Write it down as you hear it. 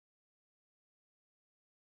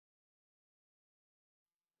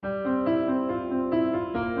My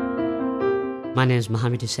name is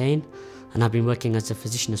Mohammed Hussain, and I've been working as a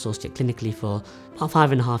physician associate clinically for about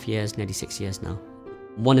 5.5 years, nearly 6 years now.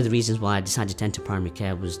 One of the reasons why I decided to enter primary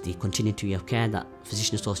care was the continuity of care that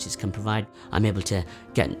physician associates can provide. I'm able to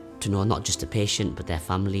get to know not just the patient, but their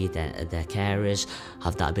family, their carers,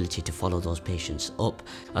 have that ability to follow those patients up.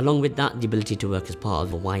 Along with that, the ability to work as part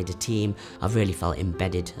of a wider team. I've really felt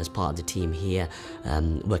embedded as part of the team here,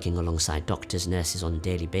 working alongside doctors, nurses on a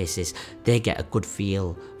daily basis. They get a good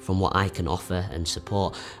feel from what I can offer and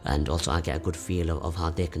support, and also I get a good feel of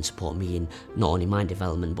how they can support me in not only my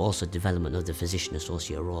development, but also development of the physician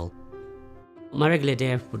associate role. My regular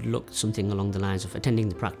day would look something along the lines of attending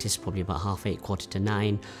the practice probably about 8:30,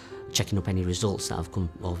 8:45, checking up any results that have come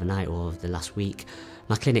overnight or over the last week.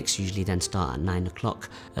 My clinics usually then start at 9 o'clock.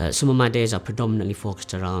 Some of my days are predominantly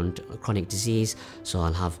focused around chronic disease, so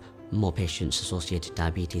I'll have more patients associated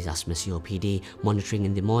diabetes, asthma, COPD monitoring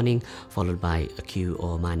in the morning, followed by acute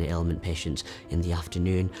or minor ailment patients in the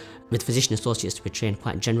afternoon. With physician associates, we're trained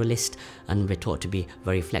quite generalist and we're taught to be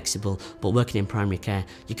very flexible, but working in primary care,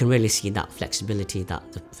 you can really see that flexibility that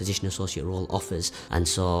the physician associate role offers. And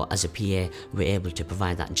so as a PA, we're able to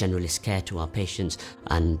provide that generalist care to our patients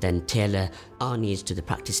and then tailor our needs to the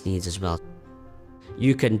practice needs as well.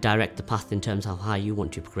 You can direct the path in terms of how you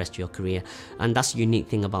want to progress your career, and that's the unique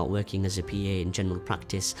thing about working as a PA in general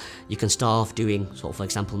practice. You can start off doing, for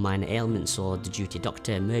example, minor ailments or the duty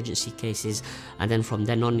doctor emergency cases, and then from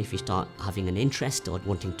then on, if you start having an interest or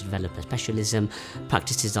wanting to develop a specialism,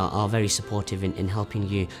 practices are very supportive in helping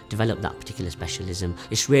you develop that particular specialism.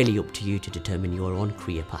 It's really up to you to determine your own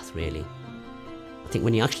career path, really. I think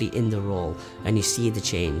when you're actually in the role and you see the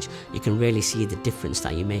change, you can really see the difference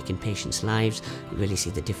that you make in patients' lives, you really see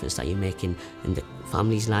the difference that you make in the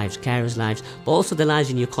families' lives, carers' lives, but also the lives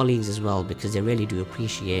in your colleagues as well, because they really do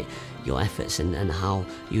appreciate your efforts and how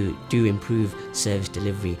you do improve service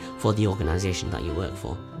delivery for the organisation that you work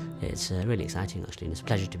for. It's really exciting actually, and it's a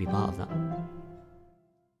pleasure to be part of that.